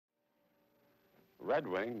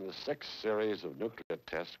Redwing, the sixth series of nuclear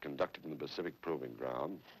tests conducted in the Pacific Proving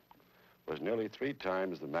Ground, was nearly 3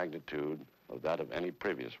 times the magnitude of that of any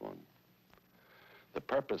previous one. The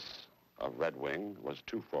purpose of Redwing was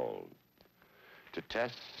twofold: to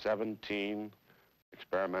test 17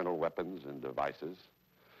 experimental weapons and devices,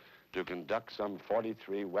 to conduct some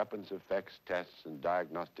 43 weapons effects tests and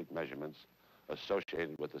diagnostic measurements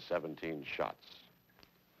associated with the 17 shots.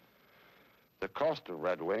 The cost of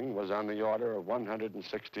Redwing was on the order of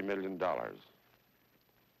 $160 million.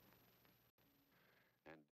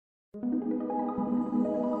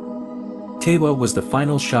 Tewa was the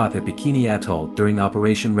final shot at Bikini Atoll during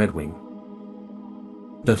Operation Redwing.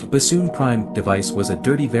 The Bassoon Prime device was a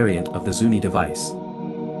dirty variant of the Zuni device.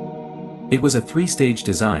 It was a 3-stage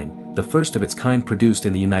design, the first of its kind produced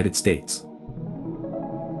in the United States.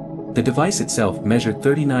 The device itself measured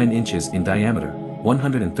 39 inches in diameter,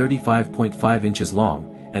 135.5 inches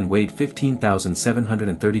long, and weighed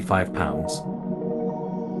 15,735 pounds.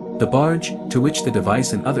 The barge, to which the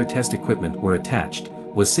device and other test equipment were attached,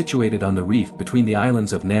 was situated on the reef between the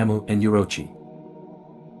islands of Namu and Urochi.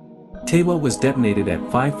 Tewa was detonated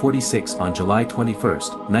at 5:46 on July 21,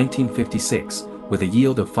 1956, with a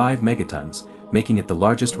yield of 5 megatons, making it the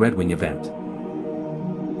largest Redwing event.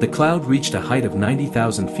 The cloud reached a height of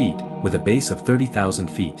 90,000 feet, with a base of 30,000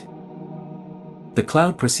 feet. The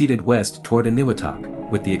cloud proceeded west toward Eniwetok,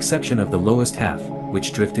 with the exception of the lowest half,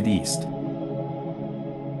 which drifted east.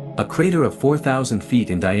 A crater of 4,000 feet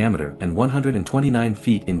in diameter and 129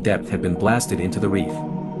 feet in depth had been blasted into the reef.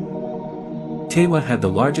 Tewa had the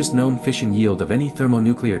largest known fission yield of any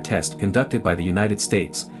thermonuclear test conducted by the United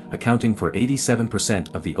States, accounting for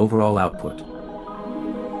 87% of the overall output.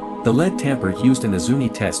 The lead tamper used in the Zuni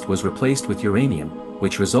test was replaced with uranium,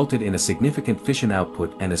 which resulted in a significant fission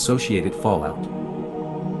output and associated fallout.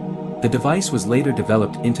 The device was later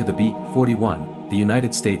developed into the B-41, the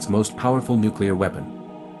United States' most powerful nuclear weapon.